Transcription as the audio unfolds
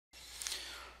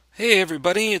Hey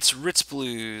everybody, it's Ritz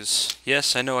Blues.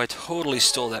 Yes, I know I totally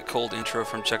stole that cold intro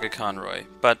from Chugga Conroy,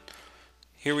 but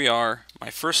here we are,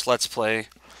 my first Let's Play,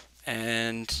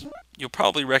 and you'll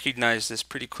probably recognize this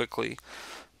pretty quickly,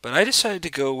 but I decided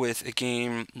to go with a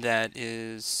game that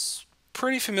is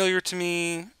pretty familiar to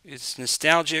me, it's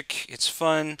nostalgic, it's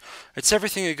fun, it's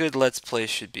everything a good Let's Play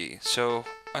should be, so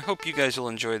I hope you guys will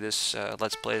enjoy this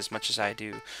Let's Play as much as I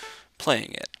do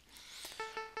playing it.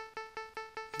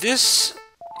 This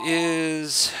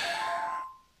is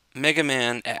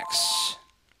MegaMan X,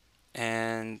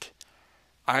 and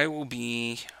I will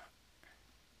be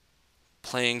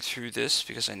playing through this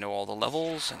because I know all the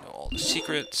levels, I know all the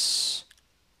secrets,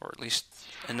 or at least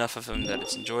enough of them that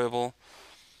it's enjoyable.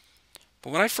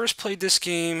 But when I first played this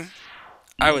game,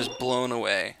 I was blown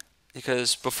away,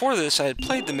 because before this I had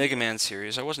played the Mega Man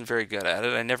series. I wasn't very good at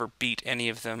it. I never beat any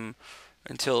of them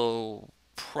until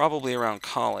probably around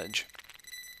college.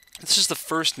 This is the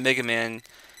first Mega Man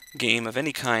game of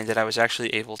any kind that I was actually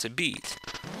able to beat.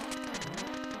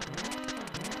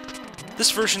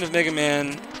 This version of Mega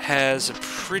Man has a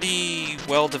pretty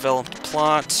well-developed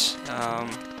plot,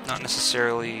 not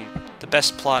necessarily the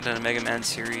best plot in a Mega Man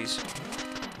series,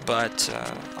 but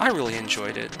I really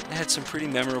enjoyed it. It had some pretty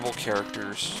memorable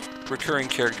characters, recurring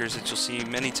characters that you'll see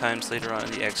many times later on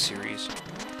in the X series.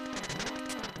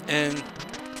 And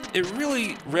it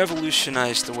really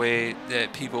revolutionized the way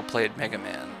that people played Mega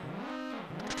Man.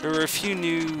 There were a few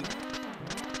new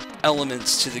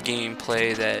elements to the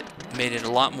gameplay that made it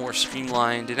a lot more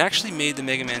streamlined. It actually made the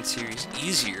Mega Man series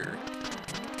easier,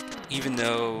 even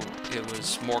though it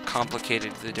was more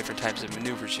complicated, the different types of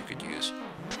maneuvers you could use.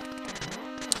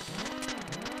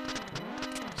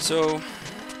 So,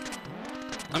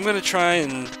 I'm going to try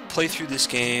and play through this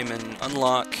game and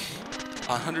unlock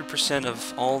 100%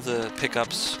 of all the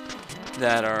pickups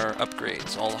that are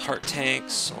upgrades. All the heart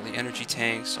tanks, all the energy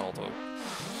tanks, all the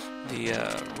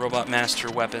Robot Master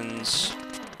weapons,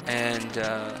 and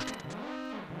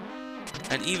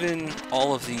even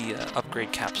all of the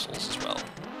upgrade capsules as well,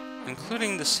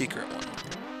 including the secret one.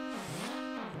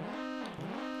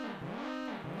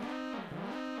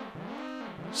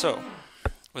 So,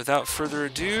 without further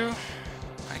ado,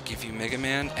 I give you Mega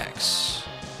Man X.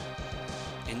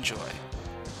 Enjoy.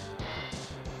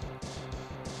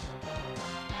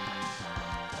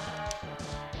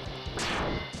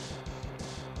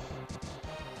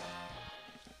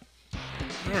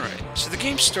 Alright, so the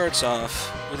game starts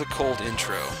off with a cold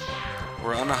intro.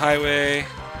 We're on a highway.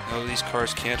 No, these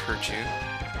cars can't hurt you.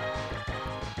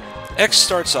 X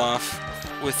starts off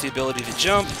with the ability to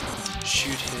jump,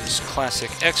 shoot his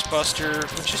classic X-Buster,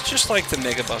 which is just like the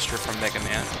Mega Buster from Mega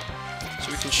Man.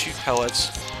 So we can shoot pellets,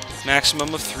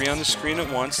 maximum of 3 on the screen at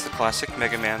once, the classic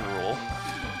Mega Man rule.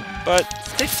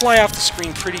 But they fly off the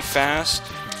screen pretty fast,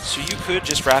 so you could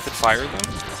just rapid fire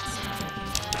them.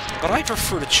 But I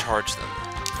prefer to charge them.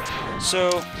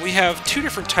 So we have 2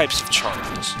 different types of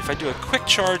charges. If I do a quick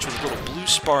charge with little blue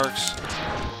sparks,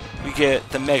 we get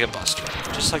the Mega Buster,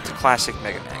 just like the classic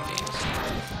Mega Man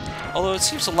games. Although it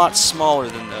seems a lot smaller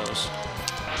than those.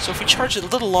 So if we charge it a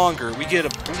little longer, we get a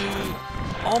blue,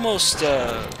 almost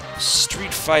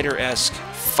Street Fighter-esque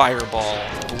fireball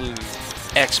blue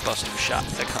X-Buster shot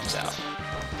that comes out.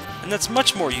 And that's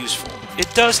much more useful.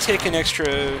 It does take an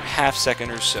extra half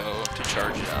second or so to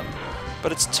charge it up,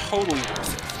 but it's totally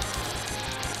worth it.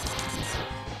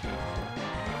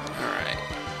 Alright,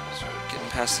 so getting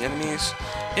past the enemies.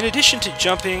 In addition to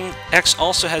jumping, X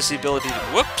also has the ability to...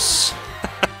 Whoops!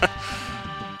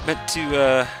 Meant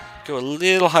to go a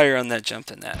little higher on that jump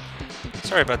than that.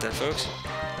 Sorry about that, folks.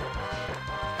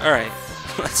 Alright,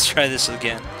 let's try this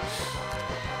again.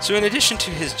 So in addition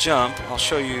to his jump, I'll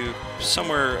show you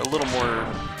somewhere a little more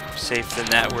safe than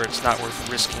that, where it's not worth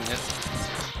risking it.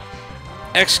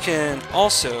 X can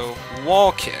also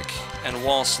wall kick and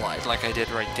wall slide, like I did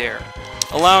right there,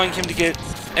 allowing him to get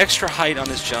extra height on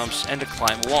his jumps and to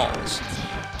climb walls.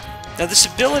 Now this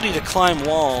ability to climb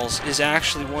walls is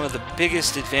actually one of the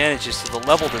biggest advantages to the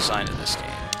level design of this game.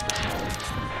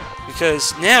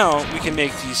 Because now we can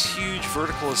make these huge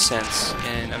vertical ascents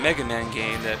in a Mega Man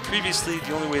game that previously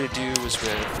the only way to do was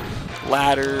with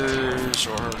ladders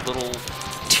or little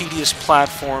tedious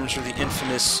platforms or the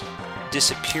infamous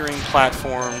disappearing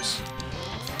platforms.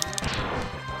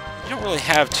 You don't really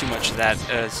have too much of that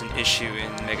as an issue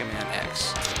in Mega Man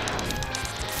X.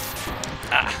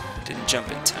 Didn't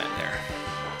jump in time there.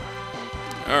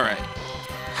 Alright.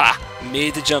 Ha!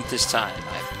 Made the jump this time.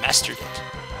 I've mastered it.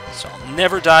 So I'll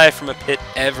never die from a pit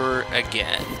ever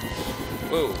again.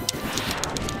 Whoa.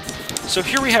 So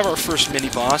here we have our first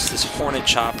mini-boss, this Hornet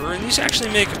Chopper, and these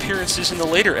actually make appearances in the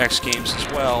later X games as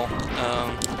well.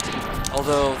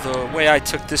 Although the way I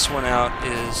took this one out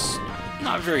is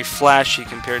not very flashy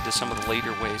compared to some of the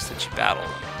later ways that you battle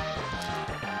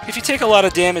them. If you take a lot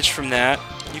of damage from that,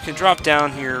 you can drop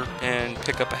down here and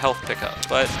pick up a health pickup,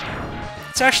 but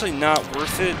it's actually not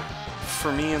worth it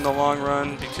for me in the long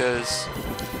run because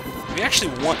we actually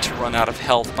want to run out of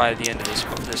health by the end of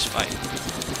this fight.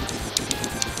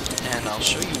 And I'll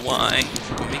show you why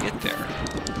when we get there.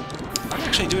 I'm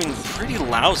actually doing pretty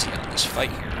lousy on this fight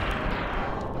here.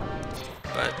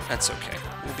 But that's okay.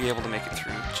 We'll be able to make it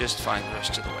through just fine the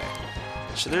rest of the way.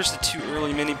 So there's the two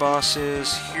early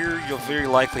mini-bosses. Here you'll very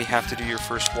likely have to do your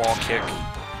first wall kick,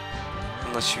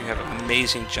 unless you have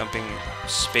amazing jumping,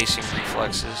 spacing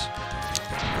reflexes.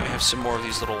 And we have some more of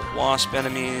these little wasp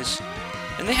enemies.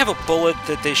 And they have a bullet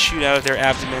that they shoot out of their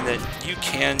abdomen that you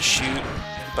can shoot,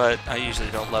 but I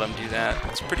usually don't let them do that.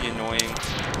 It's pretty annoying.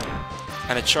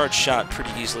 And a charged shot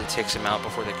pretty easily takes them out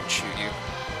before they can shoot you.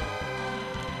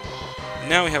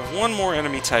 Now we have one more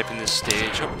enemy type in this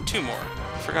stage. Oh, two more.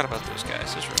 I forgot about those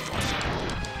guys. Those were annoying.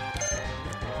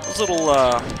 Those little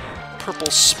purple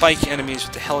spike enemies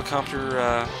with the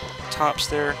helicopter tops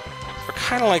there are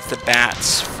kind of like the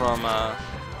bats from the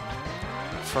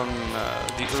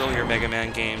earlier Mega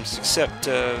Man games, except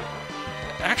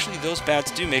actually those bats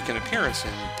do make an appearance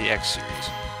in the X series.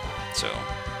 So,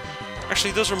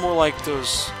 actually those are more like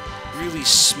those really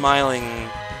smiling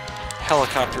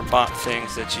helicopter bot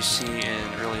things that you see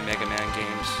in early Mega Man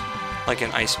games, like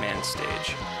in Iceman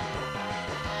stage.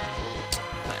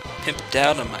 I'm pimped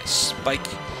out on my spike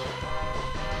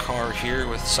car here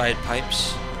with side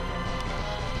pipes.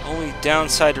 Only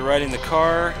downside to riding the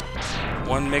car,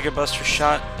 one Mega Buster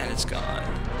shot and it's gone.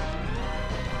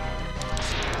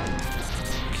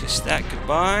 Kiss that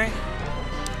goodbye.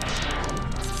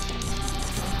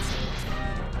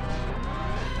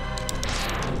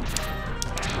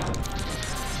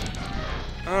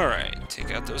 Alright,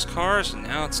 take out those cars, and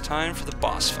now it's time for the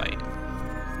boss fight.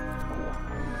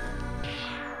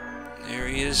 There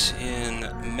he is in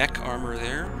mech armor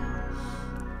there.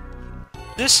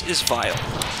 This is Vile.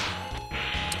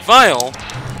 Vile,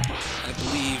 I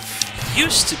believe,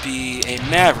 used to be a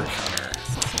Maverick Hunter,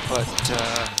 but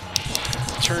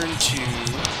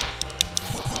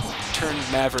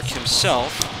turned Maverick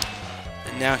himself,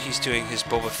 and now he's doing his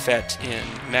Boba Fett in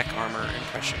mech armor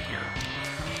impression here.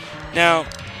 Now,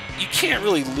 you can't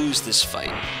really lose this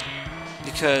fight,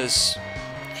 because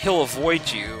he'll avoid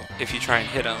you if you try and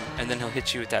hit him, and then he'll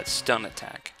hit you with that stun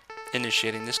attack,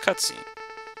 initiating this cutscene.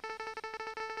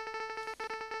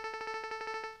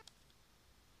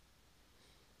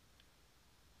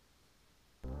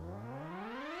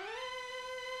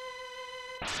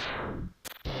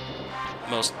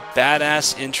 Most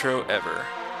badass intro ever.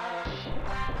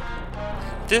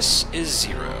 This is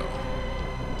Zero.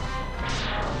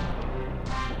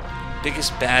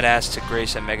 Biggest badass to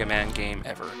grace a Mega Man game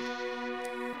ever.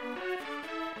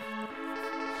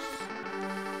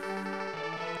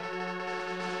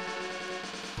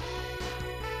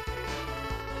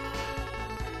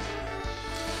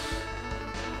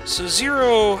 So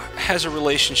Zero has a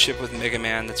relationship with Mega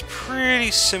Man that's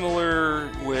pretty similar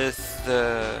with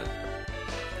the...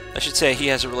 I should say he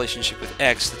has a relationship with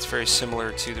X that's very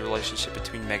similar to the relationship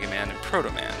between Mega Man and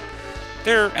Proto Man.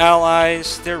 They're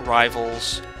allies, they're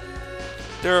rivals.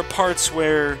 There are parts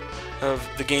of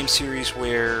the game series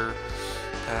where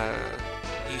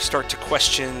you start to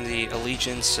question the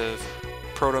allegiance of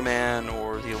Proto Man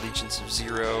or the allegiance of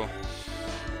Zero.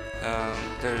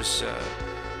 There's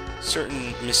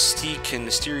certain mystique and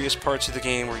mysterious parts of the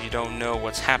game where you don't know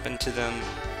what's happened to them.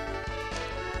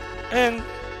 And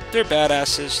they're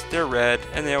badasses, they're red,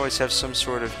 and they always have some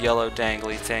sort of yellow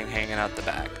dangly thing hanging out the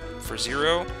back. For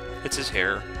Zero, it's his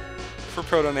hair. For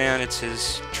Proto Man, it's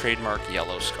his trademark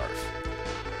yellow scarf.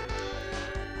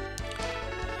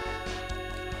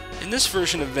 In this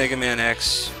version of Mega Man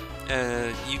X,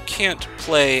 you can't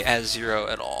play as Zero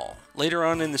at all. Later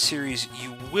on in the series,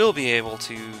 you will be able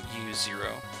to use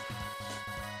Zero,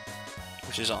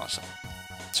 which is awesome.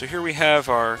 So here we have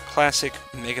our classic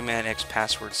Mega Man X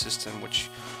password system, which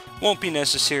won't be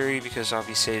necessary because I'll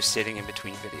be save stating in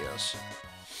between videos.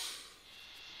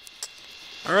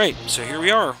 Alright, so here we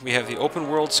are. We have the open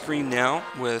world screen now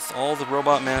with all the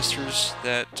robot masters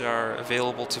that are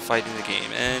available to fight in the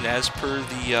game. And as per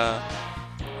the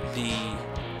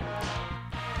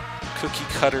cookie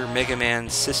cutter Mega Man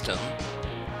system,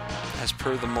 as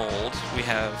per the mold, we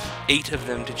have 8 of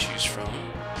them to choose from.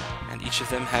 And each of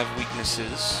them have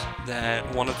weaknesses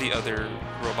that one of the other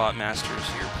robot masters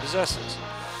here possesses.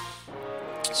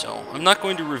 So, I'm not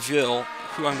going to reveal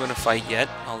who I'm going to fight yet,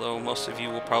 although most of you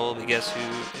will probably guess who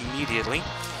immediately.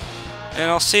 And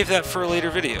I'll save that for a later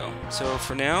video. So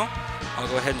for now, I'll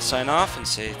go ahead and sign off and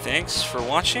say thanks for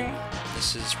watching.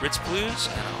 This is Ritz Blues,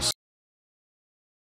 and I'll